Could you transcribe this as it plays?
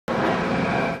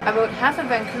About half of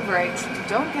Vancouverites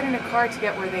don't get in a car to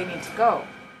get where they need to go.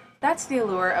 That's the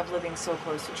allure of living so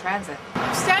close to transit.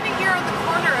 I'm standing here on the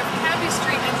corner of Cambie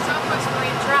Street and Southwest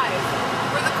Marine Drive,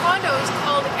 where the condos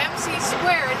called MC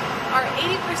Squared are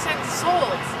 80%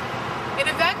 sold. In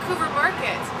a Vancouver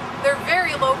market, they're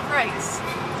very low price,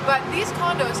 but these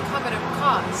condos come at a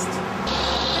cost.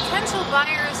 Potential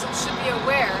buyers should be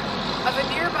aware of a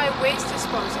nearby waste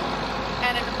disposal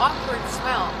and an awkward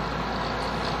smell.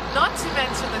 Not to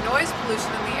mention the noise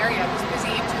pollution in the area of this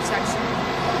busy intersection.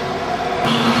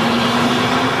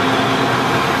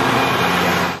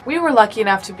 We were lucky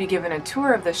enough to be given a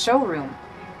tour of the showroom.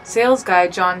 Sales guy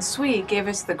John Swee gave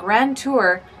us the grand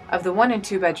tour of the 1 and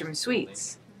 2 bedroom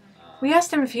suites. We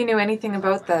asked him if he knew anything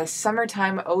about the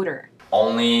summertime odor.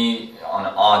 Only on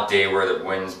an odd day where the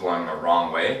wind's blowing the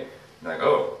wrong way, like,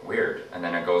 oh, weird, and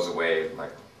then it goes away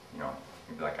like,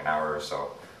 maybe like an hour or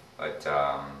so. But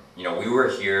we were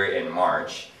here in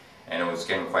March and it was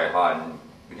getting quite hot and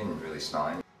we didn't really smell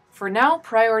anything. For now,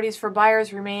 priorities for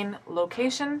buyers remain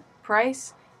location,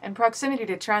 price, and proximity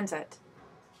to transit.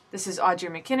 This is Audrey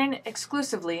McKinnon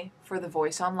exclusively for The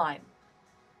Voice Online.